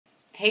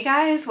Hey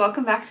guys,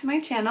 welcome back to my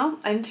channel.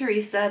 I'm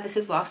Teresa, this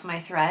is Lost My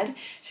Thread.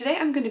 Today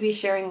I'm going to be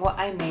sharing what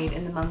I made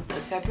in the months of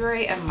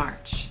February and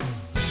March.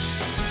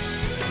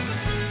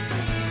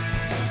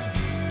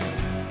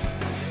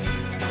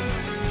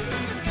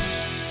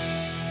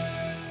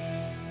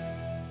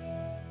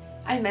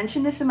 I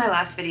mentioned this in my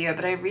last video,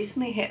 but I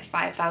recently hit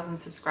 5,000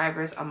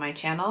 subscribers on my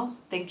channel.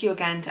 Thank you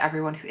again to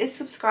everyone who is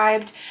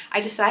subscribed. I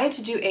decided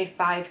to do a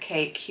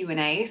 5K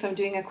Q&A, so I'm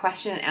doing a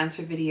question and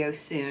answer video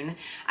soon.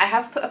 I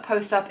have put a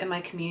post up in my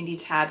community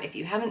tab if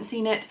you haven't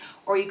seen it,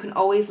 or you can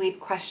always leave a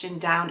question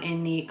down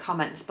in the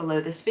comments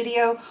below this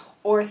video,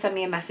 or send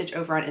me a message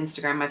over on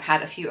Instagram. I've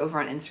had a few over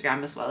on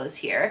Instagram as well as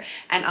here,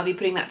 and I'll be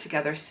putting that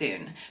together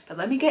soon. But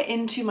let me get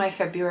into my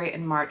February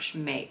and March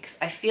makes.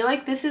 I feel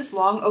like this is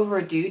long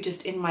overdue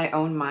just in my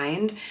own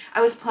mind.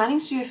 I was planning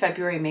to do a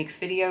February makes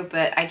video,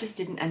 but I just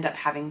didn't end up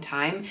having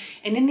time.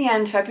 And in the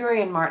end,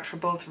 February and March were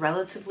both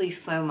relatively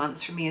slow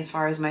months for me as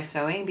far as my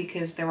sewing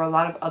because there were a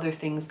lot of other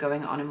things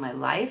going on in my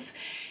life.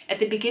 At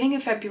the beginning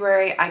of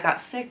February, I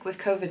got sick with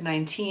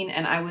COVID-19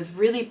 and I was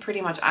really pretty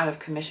much out of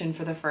commission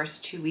for the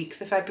first 2 weeks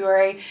of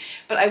February.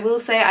 But I will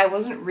say I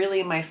wasn't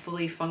really my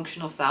fully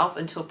functional self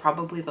until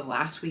probably the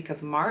last week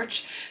of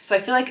March. So I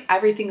feel like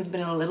everything's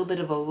been a little bit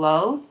of a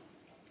lull.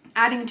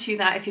 Adding to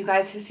that, if you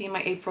guys have seen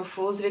my April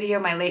Fool's video,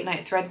 my late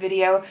night thread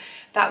video,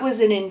 that was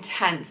an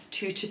intense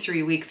 2 to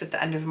 3 weeks at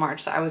the end of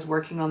March that I was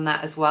working on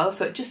that as well.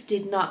 So it just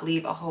did not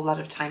leave a whole lot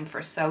of time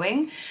for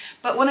sewing.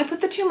 But when I put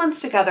the 2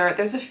 months together,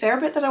 there's a fair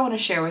bit that I want to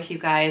share with you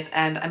guys,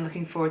 and I'm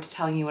looking forward to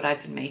telling you what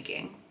I've been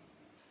making.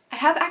 I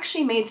have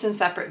actually made some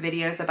separate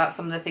videos about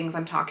some of the things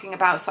I'm talking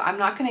about, so I'm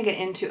not going to get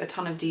into a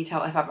ton of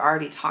detail if I've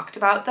already talked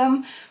about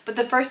them. But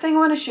the first thing I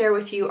want to share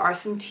with you are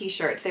some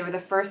t-shirts. They were the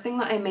first thing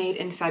that I made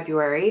in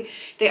February.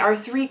 They are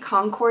 3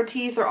 Concord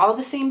tees. They're all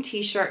the same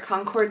t-shirt,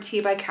 Concord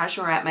tee by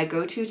Cashmerette, my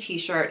go-to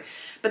t-shirt,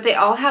 but they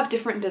all have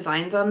different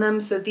designs on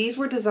them. So these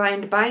were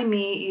designed by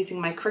me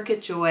using my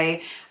Cricut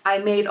Joy. I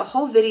made a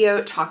whole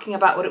video talking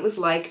about what it was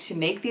like to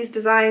make these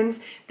designs.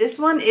 This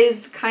one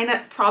is kind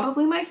of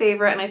probably my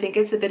favorite, and I think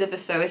it's a bit of a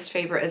sewist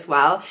favorite as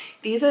well.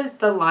 These are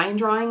the line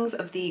drawings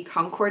of the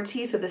Concord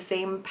tee, so the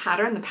same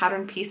pattern, the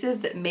pattern pieces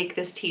that make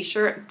this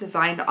t-shirt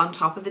designed on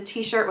top of the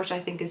t-shirt, which I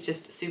think is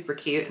just super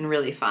cute and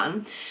really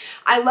fun.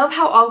 I love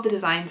how all the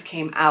designs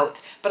came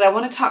out, but I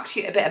want to talk to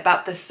you a bit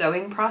about the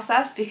sewing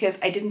process because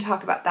I didn't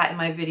talk about that in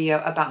my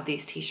video about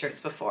these t-shirts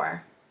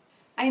before.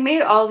 I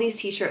made all these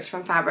t-shirts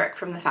from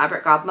the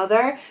Fabric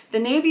Godmother. The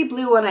navy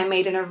blue one I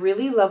made in a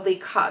really lovely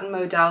cotton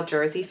modal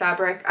jersey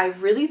fabric. I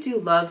really do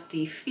love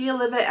the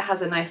feel of it. It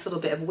has a nice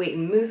little bit of weight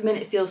and movement.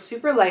 It feels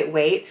super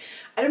lightweight.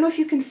 I don't know if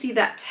you can see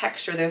that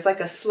texture. There's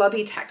like a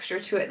slubby texture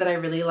to it that I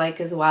really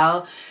like as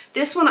well.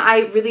 This one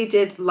I really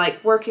did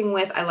like working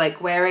with. I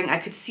like wearing. I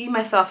could see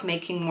myself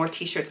making more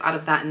t-shirts out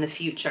of that in the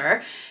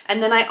future.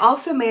 And then I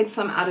also made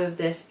some out of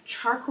this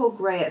charcoal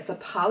gray. It's a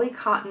poly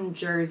cotton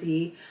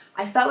jersey.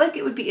 I felt like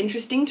it would be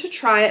interesting to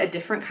try a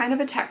different kind of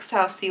a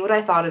textile, see what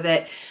I thought of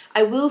it.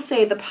 I will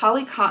say the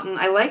poly cotton,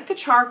 I like the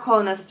charcoal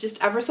and it's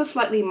just ever so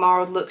slightly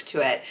marred look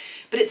to it,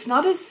 but it's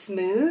not as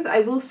smooth.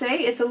 I will say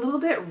it's a little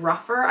bit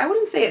rougher. I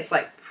wouldn't say it's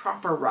like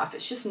proper rough.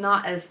 It's just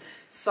not as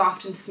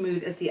soft and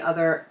smooth as the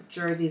other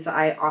jerseys that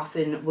I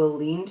often will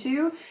lean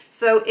to.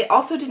 So it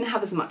also didn't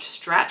have as much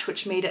stretch,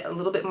 which made it a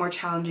little bit more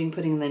challenging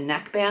putting the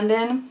neckband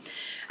in.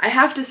 I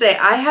have to say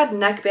I had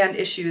neckband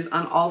issues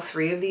on all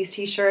 3 of these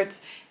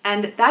t-shirts,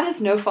 and that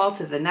is no fault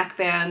of the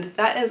neckband.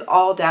 That is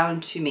all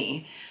down to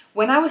me.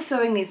 When I was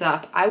sewing these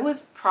up, I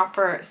was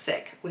proper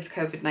sick with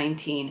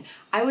COVID-19.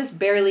 I was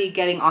barely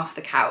getting off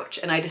the couch,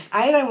 and I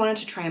decided I wanted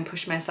to try and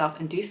push myself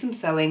and do some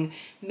sewing,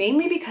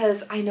 mainly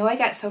because I know I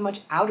get so much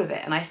out of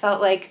it, and I felt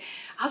like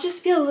I'll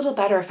just feel a little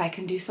better if I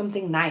can do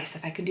something nice,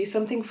 if I can do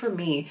something for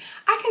me.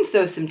 I can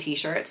sew some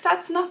t-shirts.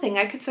 That's nothing.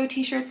 I could sew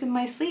t-shirts in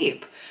my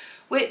sleep.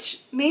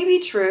 Which may be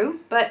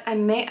true, but I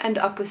may end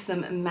up with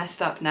some messed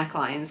up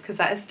necklines because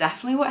that is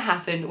definitely what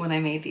happened when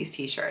I made these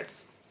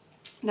t-shirts.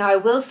 Now I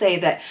will say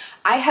that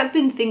I have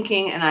been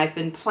thinking and I've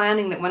been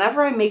planning that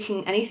whenever I'm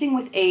making anything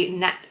with a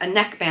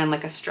neckband,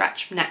 like a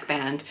stretch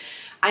neckband,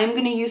 I'm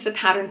going to use the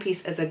pattern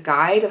piece as a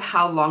guide of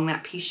how long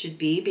that piece should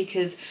be,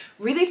 because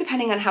really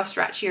depending on how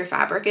stretchy your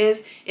fabric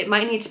is, it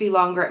might need to be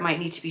longer, it might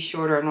need to be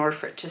shorter in order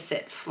for it to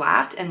sit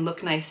flat and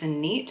look nice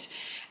and neat.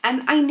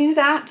 And I knew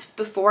that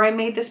before I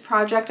made this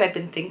project. I'd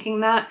been thinking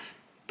that,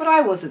 but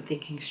I wasn't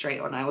thinking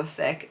straight when I was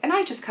sick, and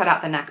I just cut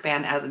out the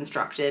neckband as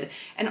instructed.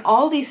 And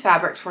all these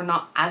fabrics were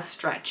not as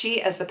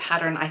stretchy as the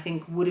pattern I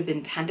think would have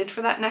intended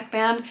for that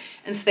neckband,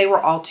 and so they were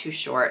all too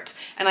short.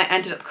 And I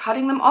ended up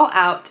cutting them all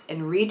out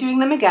and redoing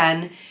them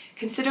again,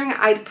 considering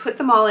I'd put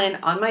them all in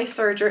on my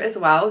serger as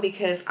well,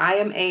 because I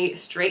am a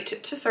straight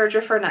to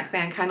serger for a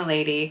neckband kind of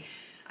lady.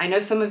 I know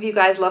some of you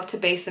guys love to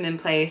base them in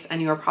place,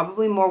 and you are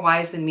probably more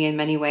wise than me in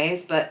many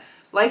ways, but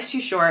life's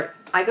too short.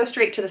 I go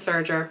straight to the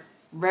serger,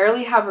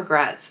 rarely have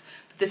regrets.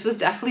 But this was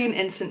definitely an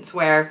instance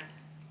where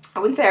I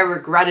wouldn't say I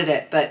regretted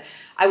it, but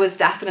I was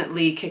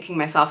definitely kicking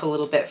myself a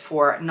little bit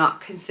for not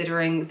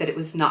considering that it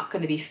was not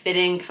going to be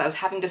fitting because I was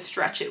having to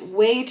stretch it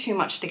way too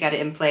much to get it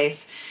in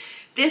place.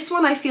 This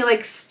one I feel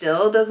like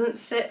still doesn't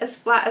sit as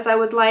flat as I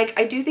would like.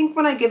 I do think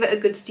when I give it a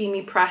good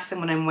steamy press and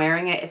when I'm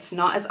wearing it, it's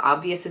not as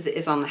obvious as it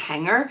is on the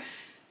hanger,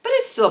 but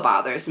it still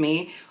bothers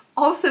me.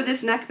 Also,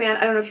 this neckband,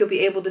 I don't know if you'll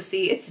be able to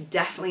see, it's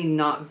definitely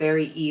not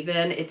very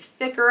even. It's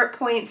thicker at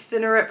points,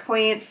 thinner at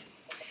points.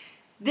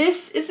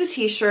 This is the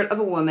t-shirt of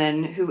a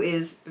woman who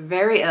is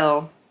very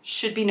ill,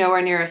 should be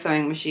nowhere near a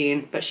sewing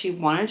machine, but she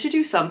wanted to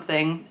do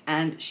something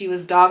and she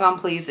was doggone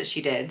pleased that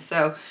she did.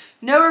 So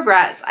no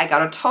regrets. I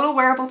got a total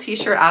wearable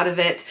t-shirt out of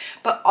it,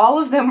 but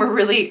all of them were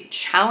really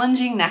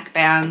challenging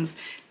neckbands.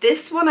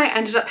 This one I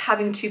ended up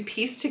having to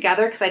piece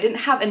together because I didn't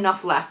have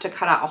enough left to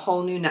cut out a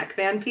whole new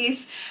neckband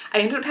piece. I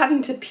ended up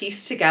having to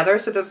piece together.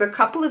 So there's a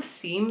couple of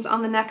seams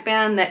on the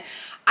neckband that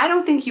I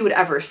don't think you would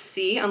ever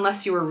see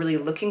unless you were really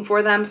looking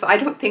for them. So I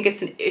don't think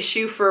it's an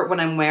issue for when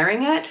I'm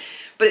wearing it,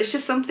 but it's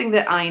just something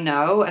that I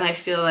know, and I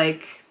feel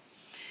like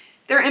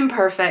they're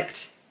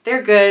imperfect,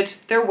 they're good,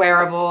 they're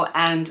wearable,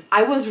 and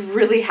I was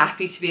really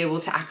happy to be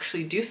able to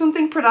actually do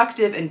something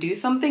productive and do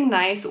something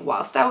nice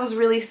whilst I was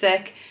really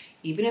sick,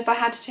 even if I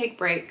had to take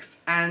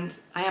breaks, and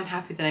I am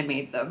happy that I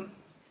made them.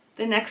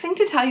 The next thing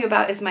to tell you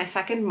about is my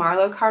second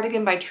Marlo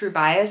cardigan by True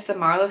Bias, the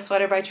Marlo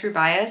Sweater by True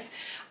Bias.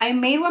 I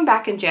made one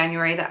back in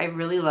January that I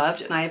really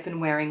loved and I have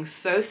been wearing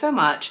so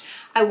much.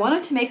 I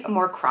wanted to make a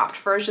more cropped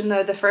version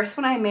though. The first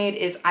one I made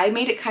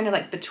it kind of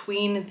like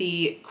between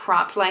the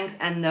cropped length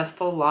and the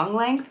full long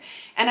length.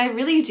 And I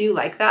really do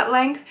like that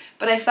length,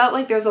 but I felt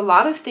like there's a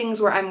lot of things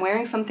where I'm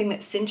wearing something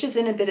that cinches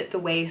in a bit at the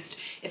waist,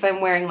 if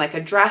I'm wearing like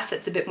a dress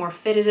that's a bit more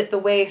fitted at the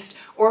waist,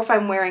 or if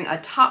I'm wearing a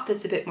top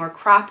that's a bit more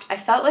cropped. I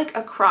felt like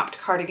a cropped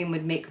cardigan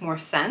would make more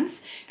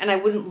sense and I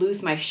wouldn't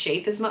lose my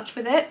shape as much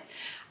with it.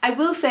 I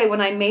will say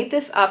when I made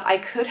this up, I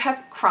could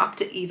have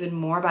cropped it even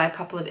more by a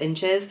couple of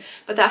inches,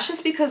 but that's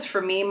just because for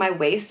me, my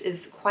waist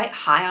is quite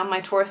high on my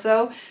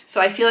torso.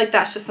 So I feel like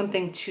that's just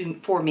something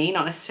for me,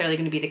 not necessarily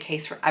going to be the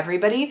case for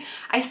everybody.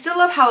 I still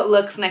love how it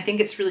looks and I think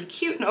it's really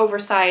cute and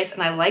oversized,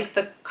 and I like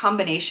the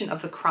combination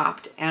of the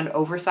cropped and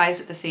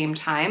oversized at the same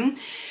time.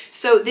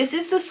 So this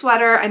is the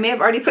sweater. I may have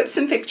already put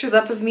some pictures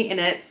up of me in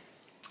it.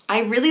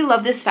 I really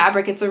love this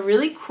fabric. It's a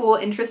really cool,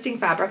 interesting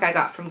fabric I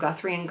got from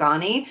Guthrie and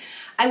Ghani.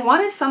 I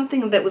wanted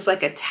something that was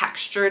like a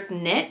textured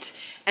knit,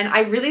 and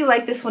I really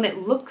like this one. It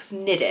looks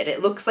knitted.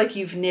 It looks like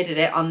you've knitted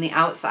it on the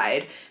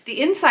outside. The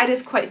inside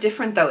is quite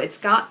different though. It's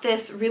got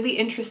this really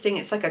interesting,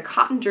 it's like a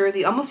cotton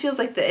jersey, almost feels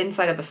like the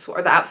inside of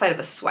the outside of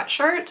a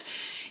sweatshirt.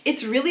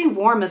 It's really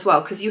warm as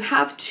well because you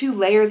have 2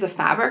 layers of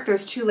fabric.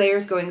 There's 2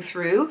 layers going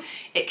through.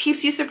 It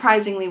keeps you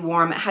surprisingly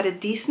warm. It had a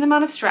decent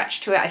amount of stretch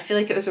to it. I feel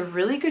like it was a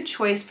really good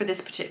choice for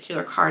this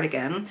particular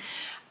cardigan.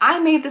 I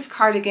made this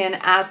cardigan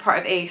as part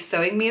of a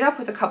sewing meetup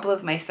with a couple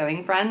of my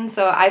sewing friends.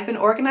 So I've been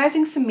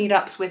organizing some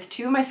meetups with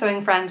 2 of my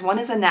sewing friends. One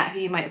is Annette, who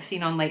you might have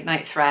seen on Late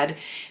Night Thread,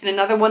 and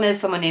another one is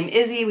someone named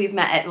Izzy. We've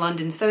met at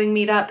London sewing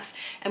meetups,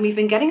 and we've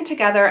been getting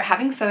together,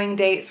 having sewing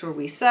dates where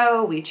we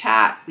sew, we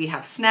chat, we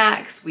have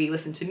snacks, we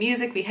listen to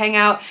music, we hang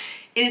out.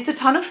 And it's a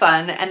ton of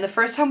fun, and the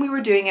first time we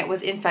were doing it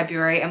was in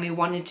February, and we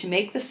wanted to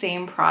make the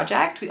same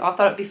project. We all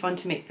thought it'd be fun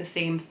to make the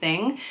same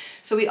thing.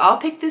 So we all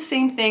picked the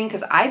same thing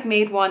because I'd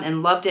made one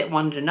and loved it,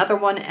 wanted another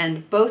one,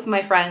 and both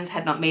my friends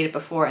had not made it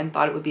before and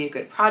thought it would be a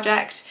good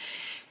project.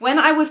 When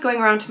I was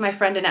going around to my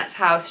friend Annette's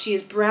house, she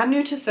is brand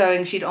new to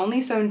sewing. She'd only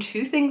sewn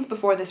 2 things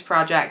before this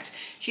project.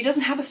 She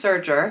doesn't have a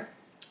serger.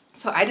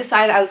 So I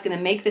decided I was going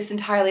to make this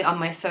entirely on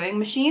my sewing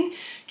machine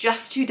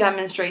just to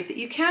demonstrate that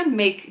you can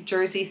make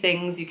jersey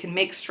things, you can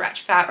make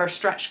stretch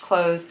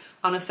clothes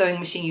on a sewing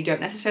machine. You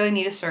don't necessarily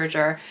need a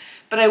serger.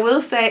 But I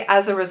will say,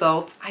 as a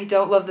result, I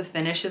don't love the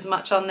finish as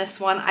much on this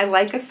one. I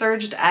like a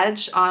serged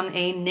edge on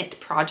a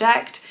knit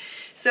project.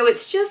 So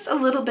it's just a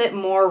little bit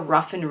more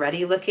rough and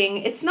ready looking.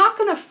 It's not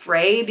gonna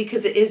fray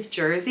because it is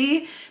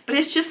jersey, but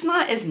it's just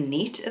not as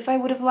neat as I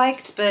would have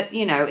liked. But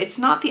you know, it's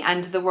not the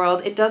end of the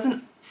world.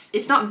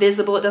 It's not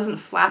visible, it doesn't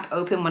flap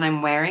open when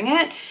I'm wearing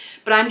it,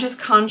 but I'm just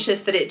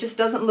conscious that it just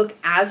doesn't look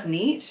as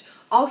neat.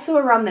 Also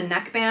around the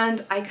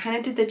neckband, I kind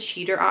of did the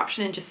cheater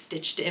option and just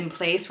stitched it in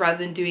place rather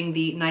than doing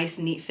the nice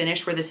neat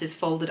finish where this is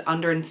folded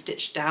under and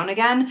stitched down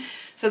again.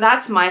 So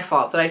that's my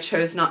fault that I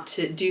chose not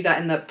to do that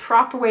in the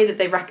proper way that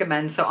they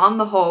recommend. So on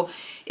the whole,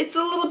 it's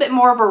a little bit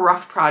more of a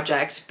rough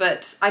project,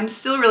 but I'm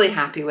still really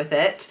happy with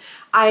it.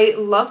 I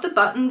love the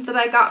buttons that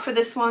I got for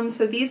this one.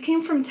 So these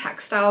came from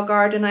Textile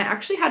Garden. I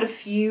actually had a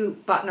few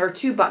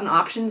two button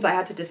options I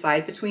had to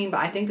decide between,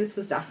 but I think this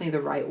was definitely the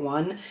right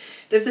one.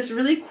 There's this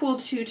really cool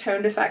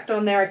 2-toned effect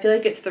on there. I feel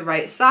like it's the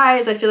right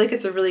size. I feel like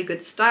it's a really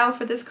good style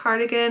for this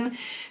cardigan.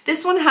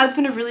 This one has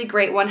been a really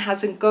great one,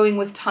 has been going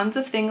with tons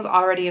of things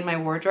already in my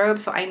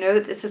wardrobe. So I know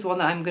that this is one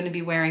that I'm going to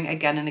be wearing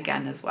again and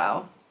again as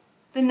well.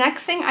 The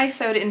next thing I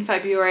sewed in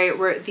February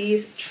were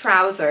these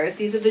trousers.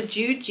 These are the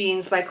Jude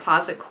Jeans by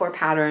Closet Core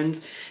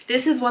Patterns.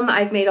 This is one that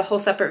I've made a whole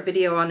separate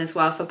video on as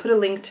well, so I'll put a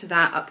link to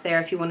that up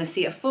there if you want to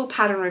see a full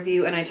pattern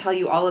review and I tell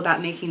you all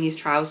about making these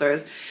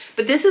trousers.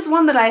 But this is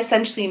one that I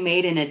essentially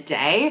made in a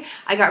day.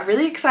 I got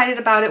really excited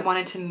about it,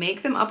 wanted to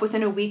make them up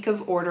within a week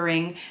of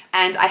ordering,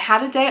 and I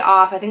had a day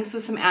off. I think this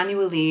was some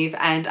annual leave,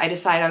 and I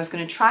decided I was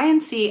going to try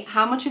and see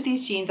how much of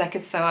these jeans I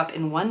could sew up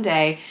in one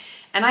day.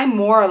 And I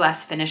more or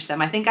less finished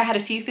them. I think I had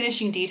a few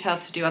finishing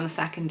details to do on the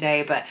second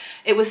day, but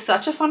it was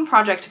such a fun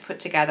project to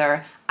put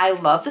together. I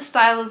love the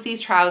style of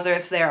these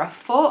trousers. They're a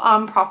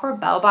full-on proper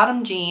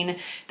bell-bottom jean.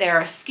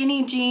 They're a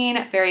skinny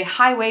jean, very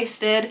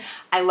high-waisted.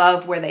 I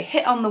love where they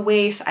hit on the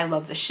waist. I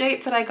love the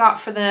shape that I got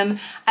for them.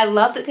 I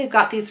love that they've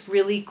got these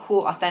really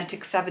cool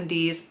authentic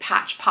 70s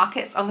patch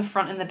pockets on the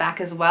front and the back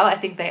as well. I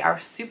think they are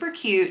super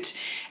cute,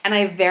 and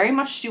I very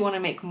much do want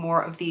to make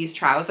more of these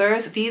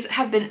trousers. These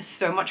have been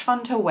so much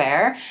fun to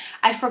wear.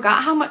 I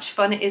forgot how much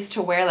fun it is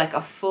to wear like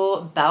a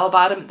full bell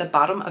bottom at the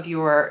bottom of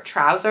your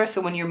trouser, so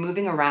when you're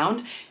moving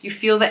around, you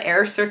feel the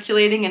air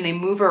circulating and they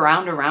move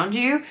around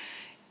you.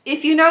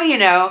 If you know, you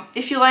know.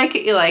 If you like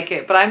it, you like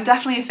it. But I'm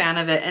definitely a fan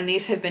of it, and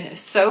these have been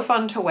so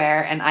fun to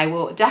wear, and I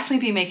will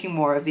definitely be making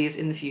more of these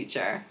in the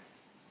future.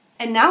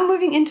 And now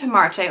moving into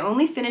March, I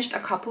only finished a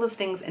couple of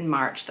things in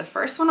March. The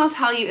first one I'll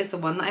tell you is the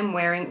one that I'm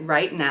wearing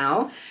right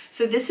now.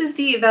 So this is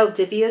the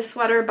Valdivia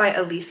Sweater by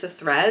Alissah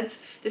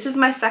Threads. This is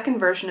my second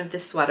version of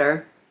this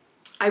sweater.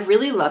 I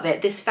really love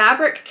it. This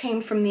fabric came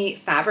from the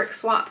fabric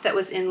swap that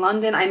was in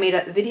London. I made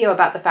a video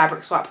about the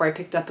fabric swap where I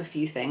picked up a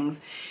few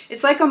things.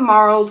 It's like a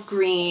marled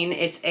green.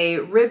 It's a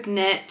rib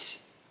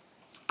knit.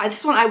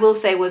 This one I will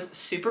say was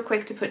super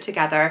quick to put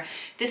together.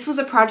 This was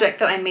a project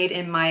that I made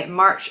in my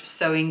March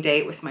sewing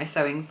date with my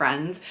sewing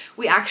friends.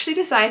 We actually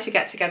decided to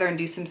get together and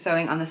do some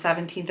sewing on the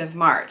 17th of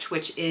March,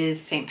 which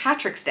is St.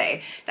 Patrick's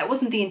Day. That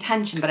wasn't the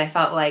intention, but I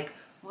felt like,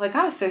 well, I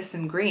gotta sew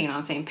some green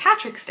on St.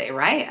 Patrick's Day,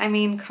 right? I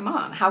mean, come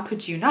on, how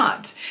could you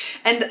not?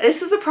 And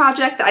this is a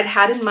project that I'd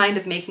had in mind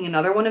of making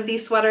another one of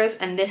these sweaters,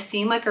 and this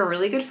seemed like a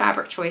really good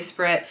fabric choice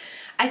for it.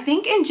 I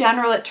think in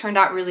general it turned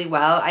out really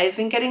well. I've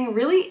been getting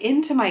really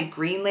into my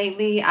green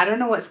lately. I don't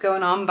know what's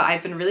going on, but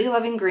I've been really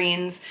loving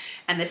greens,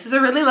 and this is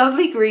a really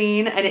lovely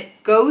green, and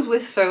it goes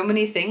with so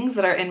many things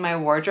that are in my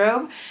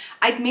wardrobe.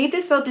 I'd made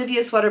this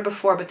Valdivia sweater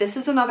before, but this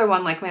is another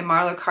one like my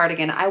Marlo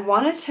cardigan. I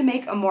wanted to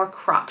make a more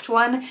cropped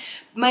one.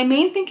 My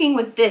main thinking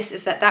with this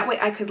is that way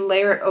I could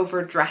layer it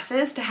over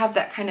dresses to have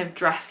that kind of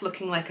dress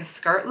looking like a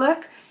skirt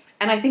look.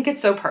 And I think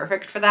it's so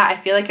perfect for that. I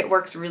feel like it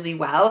works really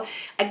well.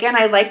 Again,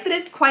 I like that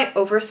it's quite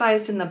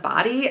oversized in the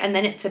body and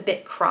then it's a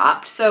bit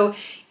cropped. So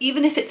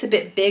even if it's a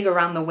bit big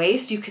around the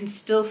waist, you can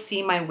still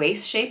see my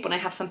waist shape when I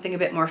have something a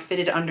bit more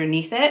fitted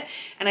underneath it.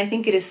 And I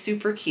think it is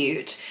super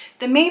cute.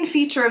 The main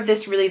feature of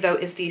this really though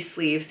is these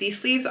sleeves.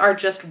 These sleeves are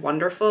just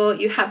wonderful.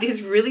 You have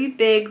these really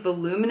big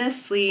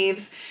voluminous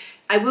sleeves.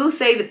 I will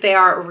say that they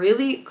are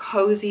really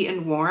cozy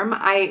and warm.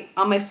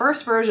 On my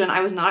first version,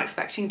 I was not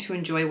expecting to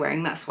enjoy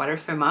wearing that sweater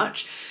so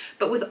much.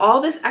 But with all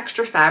this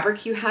extra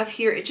fabric you have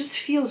here, it just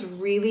feels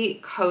really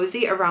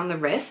cozy around the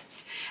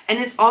wrists. And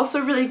it's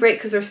also really great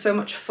because there's so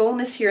much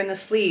fullness here in the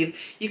sleeve.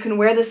 You can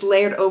wear this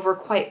layered over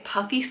quite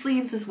puffy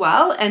sleeves as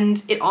well,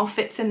 and it all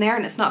fits in there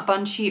and it's not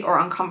bunchy or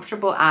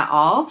uncomfortable at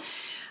all.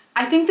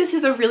 I think this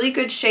is a really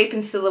good shape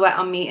and silhouette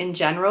on me in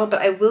general,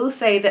 but I will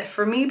say that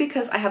for me,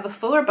 because I have a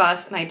fuller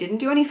bust and I didn't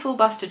do any full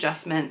bust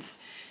adjustments,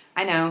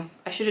 I know,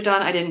 I should have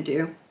done, I didn't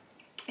do.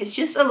 It's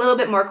just a little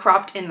bit more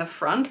cropped in the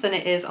front than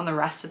it is on the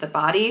rest of the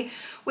body,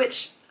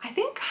 which I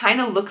think kind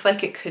of looks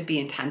like it could be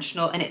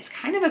intentional, and it's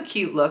kind of a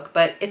cute look,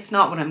 but it's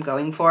not what I'm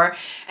going for.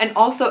 And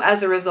also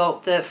as a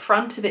result, the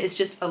front of it is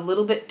just a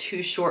little bit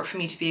too short for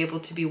me to be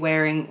able to be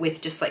wearing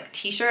with just like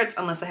t-shirts,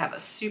 unless I have a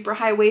super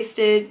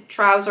high-waisted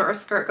trouser or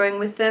skirt going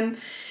with them.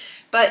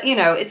 But you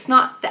know, it's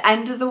not the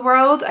end of the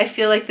world. I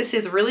feel like this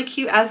is really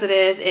cute as it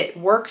is. It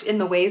worked in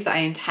the ways that I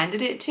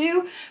intended it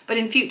to, but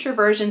in future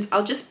versions,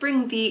 I'll just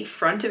bring the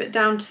front of it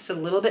down just a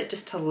little bit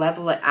just to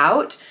level it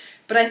out.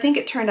 But I think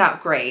it turned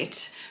out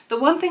great. The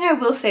one thing I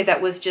will say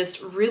that was just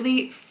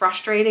really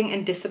frustrating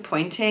and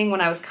disappointing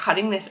when I was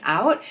cutting this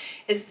out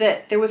is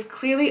that there was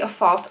clearly a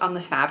fault on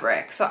the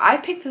fabric. So I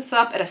picked this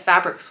up at a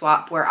fabric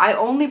swap where I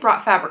only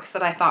brought fabrics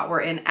that I thought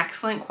were in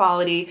excellent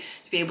quality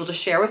to be able to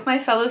share with my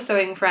fellow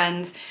sewing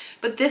friends.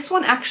 But this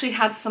one actually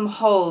had some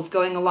holes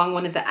going along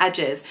one of the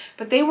edges,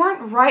 but they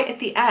weren't right at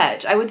the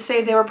edge. I would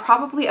say they were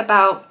probably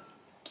about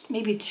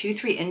maybe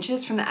 2-3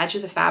 inches from the edge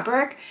of the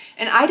fabric,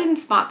 and I didn't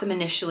spot them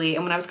initially.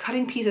 And when I was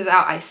cutting pieces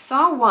out, I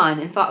saw one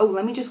and thought, oh,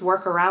 let me just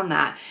work around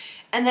that.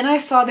 And then I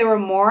saw there were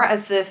more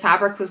as the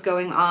fabric was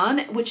going on,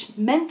 which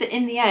meant that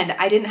in the end,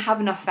 I didn't have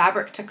enough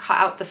fabric to cut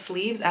out the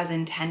sleeves as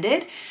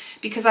intended,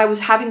 because I was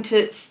having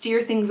to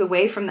steer things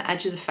away from the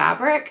edge of the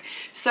fabric.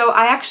 So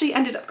I actually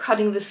ended up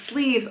cutting the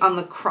sleeves on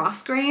the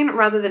cross grain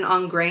rather than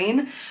on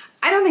grain.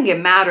 I don't think it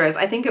matters.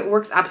 I think it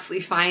works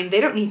absolutely fine. They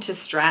don't need to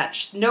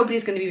stretch.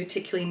 Nobody's going to be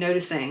particularly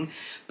noticing.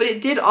 But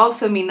it did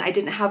also mean that I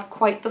didn't have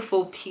quite the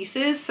full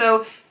pieces.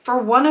 So For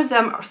one of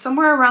them,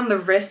 somewhere around the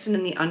wrist and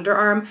in the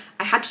underarm,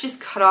 I had to just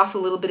cut off a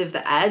little bit of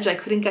the edge. I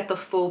couldn't get the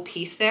full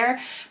piece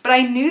there, but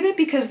I knew that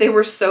because they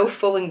were so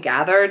full and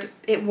gathered,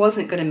 it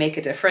wasn't going to make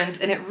a difference,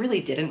 and it really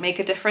didn't make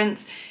a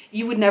difference.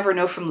 You would never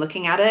know from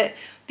looking at it.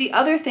 The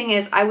other thing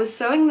is, I was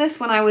sewing this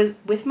when I was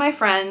with my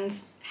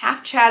friends,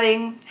 half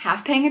chatting,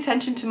 half paying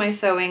attention to my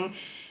sewing,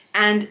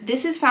 and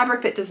this is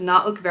fabric that does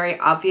not look very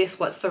obvious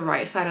what's the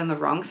right side and the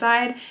wrong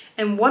side,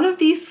 and one of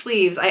these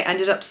sleeves I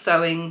ended up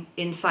sewing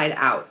inside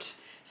out.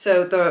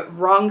 So the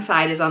wrong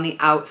side is on the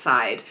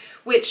outside,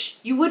 which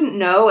you wouldn't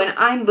know, and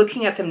I'm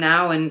looking at them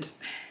now and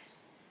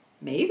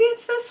maybe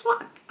it's this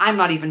one. I'm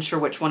not even sure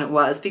which one it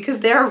was because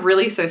they're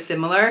really so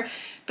similar.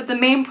 But the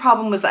main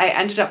problem was that I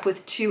ended up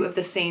with two of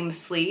the same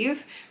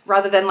sleeve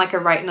rather than like a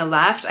right and a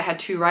left. I had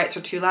two rights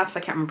or two lefts, I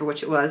can't remember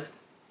which it was.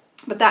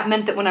 But that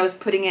meant that when I was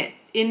putting it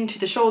into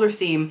the shoulder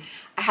seam,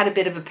 I had a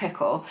bit of a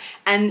pickle.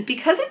 And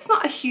because it's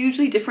not a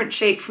hugely different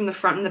shape from the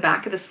front and the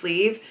back of the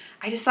sleeve,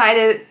 I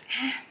decided,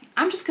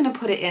 I'm just gonna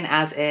put it in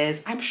as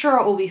is. I'm sure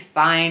it will be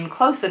fine,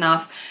 close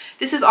enough.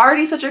 This is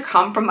already such a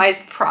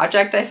compromised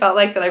project, I felt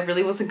like, that I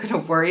really wasn't gonna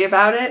worry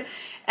about it.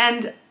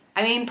 And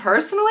I mean,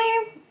 personally,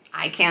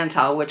 I can't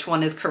tell which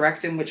one is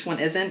correct and which one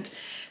isn't.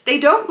 They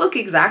don't look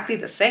exactly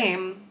the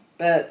same,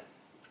 but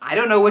I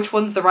don't know which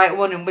one's the right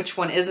one and which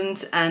one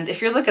isn't. And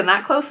if you're looking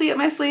that closely at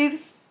my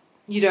sleeves,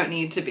 you don't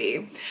need to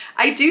be.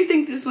 I do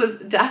think this was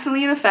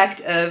definitely an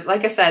effect of,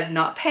 like I said,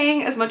 not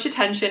paying as much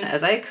attention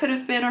as I could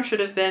have been or should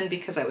have been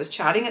because I was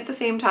chatting at the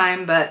same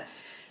time, but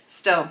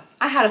still,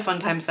 I had a fun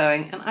time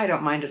sewing and I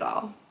don't mind at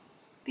all.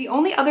 The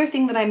only other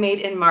thing that I made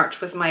in March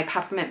was my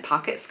Peppermint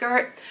Pocket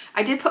Skirt.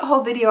 I did put a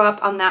whole video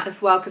up on that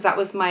as well because that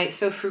was my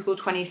So Frugal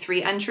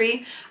 23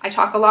 entry. I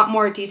talk a lot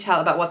more detail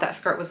about what that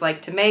skirt was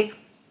like to make,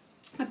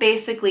 but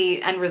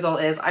basically end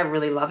result is I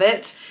really love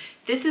it.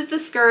 This is the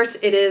skirt.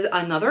 It is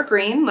another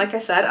green. Like I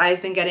said,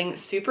 I've been getting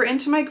super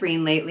into my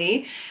green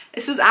lately.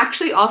 This was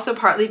actually also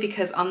partly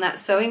because on that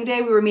sewing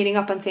day, we were meeting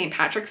up on St.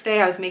 Patrick's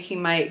Day. I was making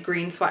my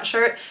green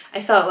sweatshirt. I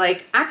felt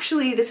like,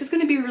 actually, this is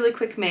going to be a really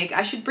quick make.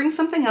 I should bring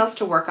something else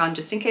to work on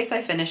just in case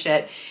I finish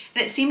it.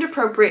 And it seemed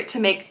appropriate to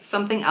make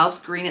something else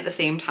green at the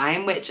same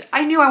time, which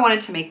I knew I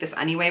wanted to make this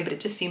anyway, but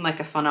it just seemed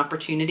like a fun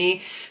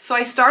opportunity. So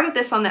I started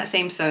this on that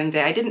same sewing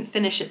day. I didn't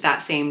finish it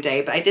that same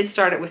day, but I did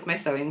start it with my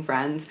sewing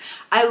friends.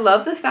 I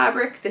love the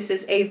fabric. This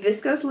is a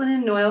viscose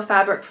linen noil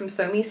fabric from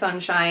Sew Me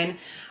Sunshine.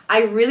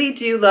 I really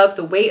do love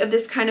the weight of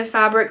this kind of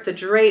fabric, the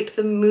drape,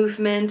 the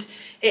movement.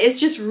 It is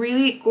just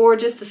really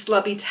gorgeous. The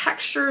slubby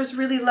texture is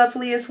really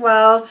lovely as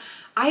well.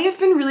 I have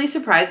been really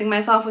surprising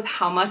myself with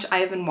how much I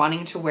have been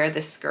wanting to wear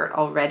this skirt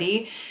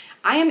already.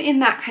 I am in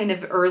that kind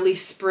of early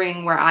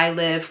spring where I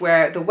live,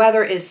 where the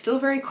weather is still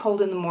very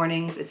cold in the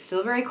mornings, it's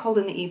still very cold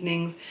in the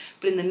evenings,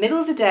 but in the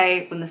middle of the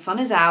day, when the sun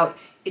is out,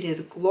 it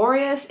is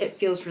glorious, it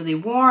feels really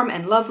warm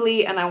and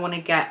lovely, and I want to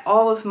get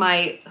all of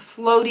my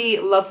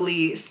floaty,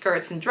 lovely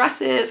skirts and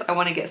dresses. I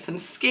want to get some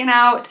skin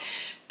out,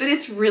 but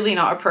it's really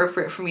not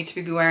appropriate for me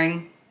to be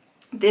wearing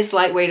this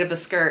lightweight of a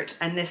skirt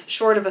and this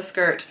short of a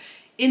skirt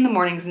in the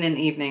mornings and in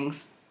the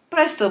evenings. But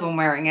I've still been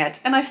wearing it,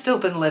 and I've still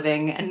been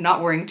living and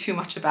not worrying too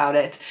much about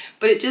it.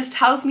 But it just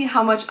tells me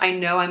how much I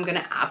know I'm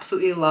gonna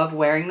absolutely love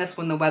wearing this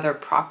when the weather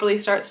properly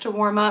starts to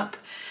warm up.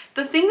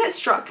 The thing that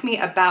struck me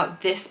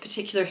about this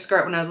particular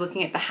skirt when I was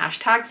looking at the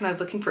hashtags, when I was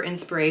looking for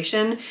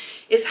inspiration,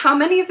 is how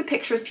many of the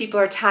pictures people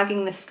are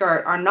tagging this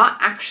skirt are not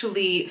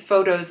actually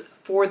photos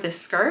for this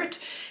skirt.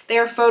 They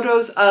are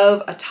photos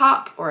of a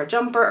top or a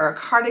jumper or a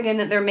cardigan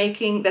that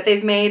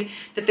they've made,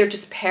 that they're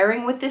just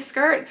pairing with this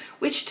skirt,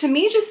 which to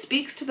me just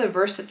speaks to the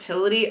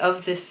versatility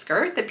of this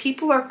skirt, that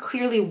people are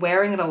clearly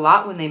wearing it a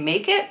lot when they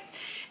make it.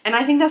 And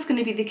I think that's going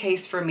to be the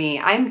case for me.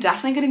 I'm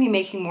definitely going to be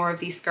making more of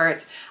these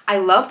skirts. I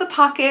love the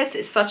pockets.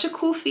 It's such a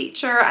cool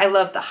feature. I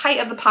love the height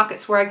of the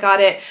pockets where I got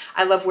it.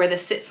 I love where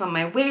this sits on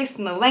my waist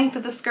and the length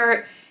of the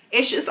skirt.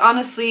 It's just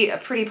honestly a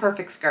pretty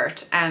perfect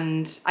skirt,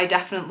 and I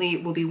definitely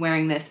will be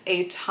wearing this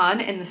a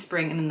ton in the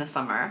spring and in the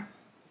summer.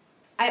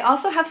 I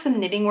also have some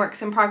knitting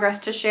works in progress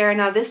to share.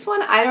 Now this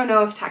one, I don't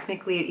know if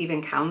technically it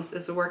even counts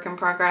as a work in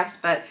progress,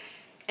 but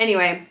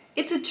anyway,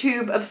 it's a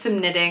tube of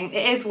some knitting.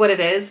 It is what it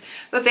is.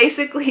 But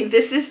basically,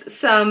 this is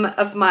some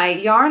of my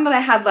yarn that I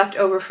had left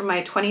over from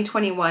my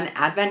 2021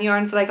 Advent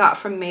yarns that I got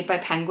from Made by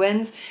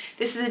Penguins.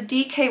 This is a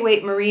DK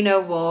weight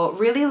merino wool,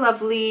 really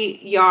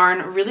lovely yarn,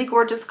 really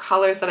gorgeous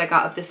colors that I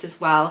got of this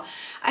as well.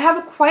 I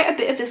have quite a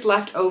bit of this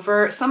left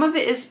over. Some of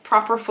it is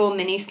proper full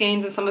mini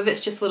skeins and some of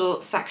it's just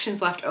little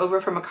sections left over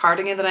from a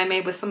cardigan that I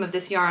made with some of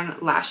this yarn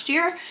last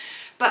year.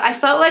 But I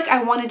felt like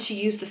I wanted to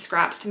use the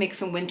scraps to make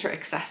some winter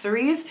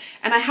accessories,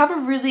 and I have a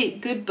really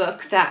good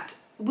book that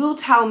will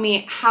tell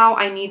me how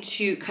I need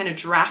to kind of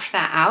draft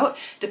that out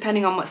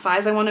depending on what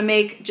size I want to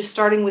make, just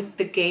starting with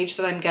the gauge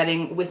that I'm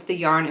getting with the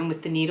yarn and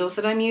with the needles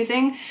that I'm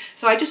using.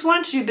 So I just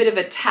wanted to do a bit of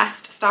a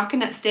test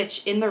stockinette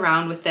stitch in the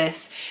round with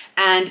this,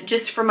 and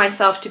just for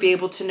myself to be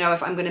able to know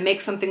if I'm going to make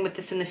something with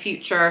this in the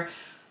future,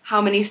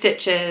 how many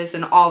stitches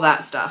and all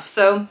that stuff.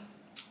 So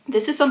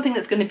This is something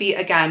that's going to be,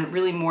 again,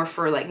 really more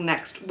for like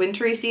next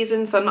wintry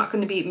season, so I'm not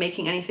going to be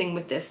making anything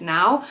with this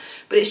now,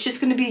 but it's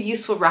just going to be a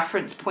useful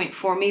reference point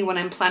for me when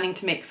I'm planning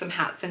to make some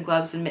hats and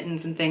gloves and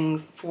mittens and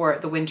things for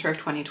the winter of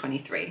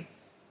 2023.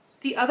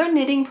 The other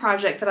knitting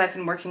project that I've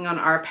been working on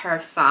are a pair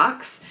of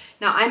socks.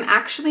 Now I'm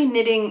actually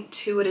knitting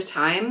 2 at a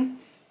time,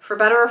 for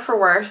better or for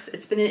worse.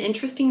 It's been an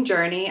interesting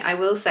journey, I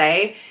will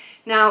say.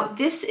 Now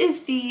this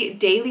is the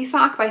Daily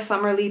Sock by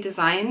Summerlee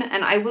Design,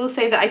 and I will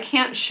say that I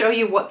can't show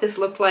you what this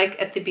looked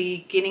like at the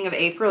beginning of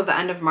April, the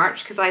end of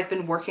March, because I've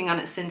been working on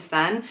it since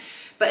then.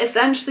 But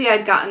essentially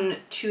I'd gotten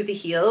to the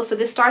heel. So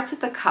this starts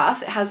at the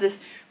cuff. It has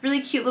this really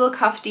cute little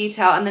cuff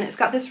detail, and then it's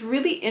got this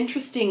really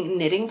interesting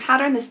knitting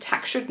pattern, this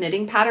textured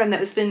knitting pattern that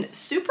has been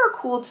super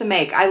cool to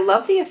make. I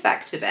love the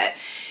effect of it.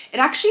 It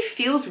actually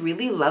feels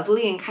really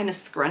lovely and kind of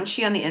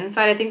scrunchy on the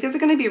inside. I think these are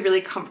going to be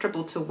really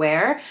comfortable to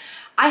wear.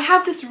 I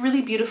have this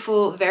really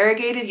beautiful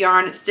variegated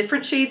yarn. It's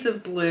different shades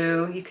of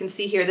blue. You can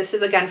see here, this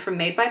is again from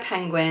Made by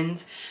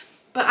Penguins,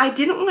 but I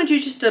didn't want to do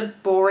just a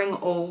boring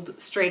old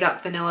straight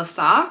up vanilla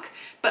sock,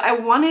 but I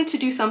wanted to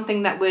do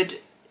something that would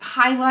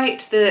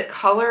highlight the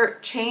color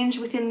change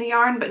within the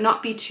yarn, but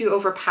not be too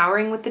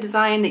overpowering with the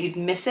design that you'd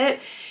miss it.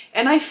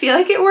 And I feel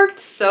like it worked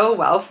so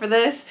well for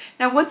this.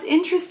 Now what's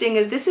interesting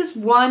is this is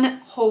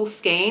one whole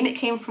skein. It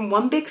came from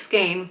one big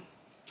skein,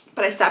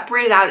 but I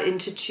separated out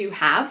into 2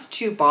 halves,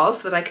 2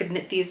 balls, so that I could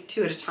knit these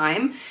 2 at a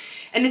time.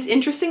 And it's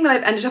interesting that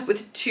I've ended up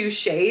with 2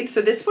 shades.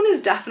 So this one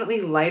is definitely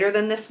lighter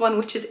than this one,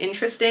 which is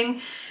interesting.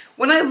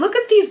 When I look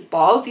at these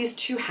balls, these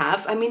 2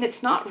 halves, I mean,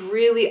 it's not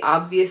really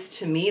obvious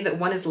to me that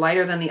one is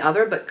lighter than the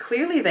other, but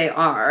clearly they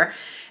are.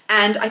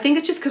 And I think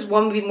it's just because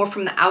one would be more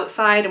from the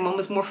outside and one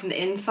was more from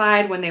the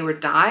inside when they were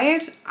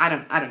dyed. I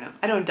don't know.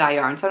 I don't dye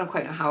yarn, so I don't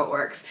quite know how it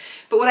works.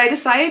 But what I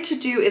decided to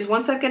do is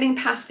once I'm getting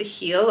past the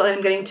heel and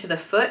I'm getting to the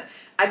foot,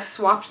 I've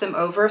swapped them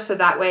over so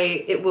that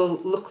way it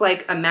will look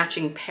like a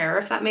matching pair,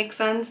 if that makes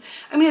sense.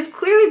 I mean, it's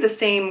clearly the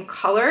same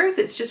colors,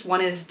 it's just one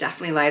is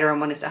definitely lighter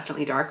and one is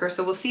definitely darker,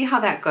 so we'll see how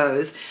that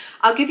goes.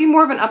 I'll give you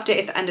more of an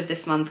update at the end of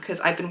this month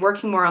because I've been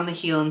working more on the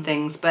heel and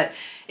things, but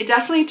it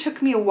definitely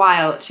took me a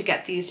while to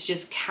get these to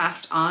just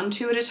cast on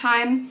 2 at a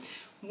time.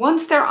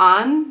 Once they're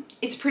on,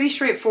 it's pretty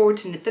straightforward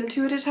to knit them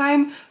 2 at a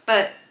time,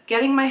 but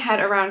getting my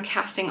head around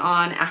casting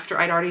on after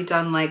I'd already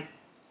done like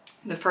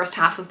the first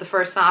half of the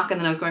first sock and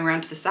then I was going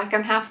around to the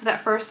second half of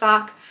that first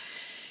sock.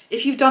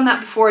 If you've done that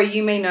before,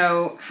 you may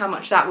know how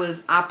much that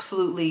was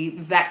absolutely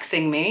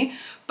vexing me,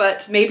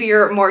 but maybe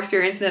you're a more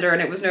experienced knitter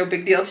and it was no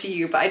big deal to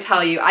you, but I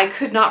tell you, I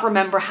could not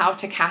remember how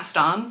to cast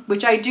on,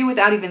 which I do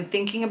without even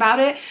thinking about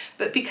it,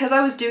 but because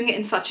I was doing it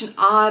in such an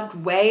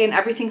odd way and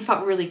everything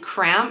felt really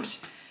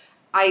cramped,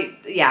 I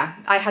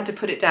had to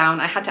put it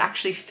down. I had to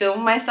actually film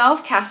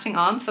myself casting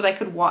on so that I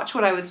could watch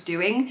what I was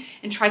doing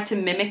and try to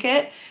mimic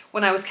it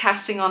when I was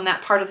casting on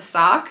that part of the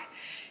sock.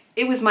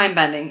 It was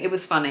mind-bending, it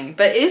was funny,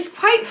 but it is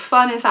quite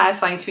fun and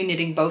satisfying to be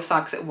knitting both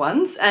socks at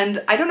once,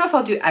 and I don't know if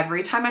I'll do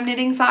every time I'm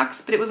knitting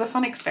socks, but it was a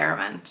fun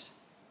experiment.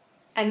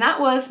 And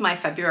that was my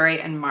February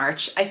and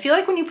March. I feel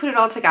like when you put it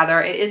all together,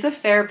 it is a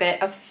fair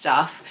bit of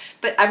stuff,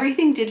 but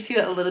everything did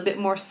feel a little bit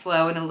more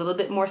slow and a little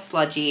bit more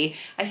sludgy.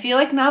 I feel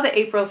like now that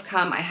April's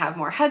come, I have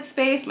more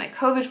headspace, my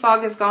COVID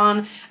fog is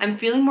gone, I'm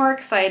feeling more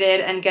excited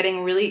and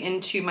getting really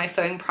into my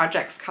sewing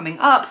projects coming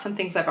up, some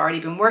things I've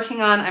already been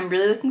working on. I'm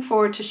really looking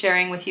forward to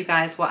sharing with you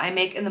guys what I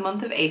make in the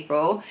month of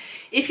April.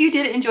 If you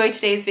did enjoy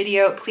today's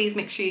video, please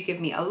make sure you give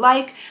me a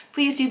like.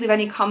 Please do leave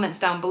any comments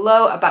down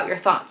below about your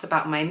thoughts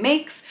about my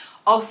makes.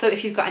 Also,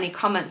 if you've got any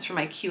comments for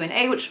my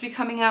Q&A, which will be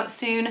coming out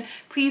soon,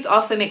 please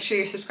also make sure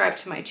you're subscribed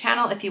to my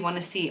channel if you want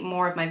to see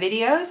more of my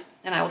videos,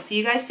 and I will see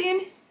you guys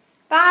soon.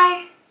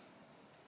 Bye!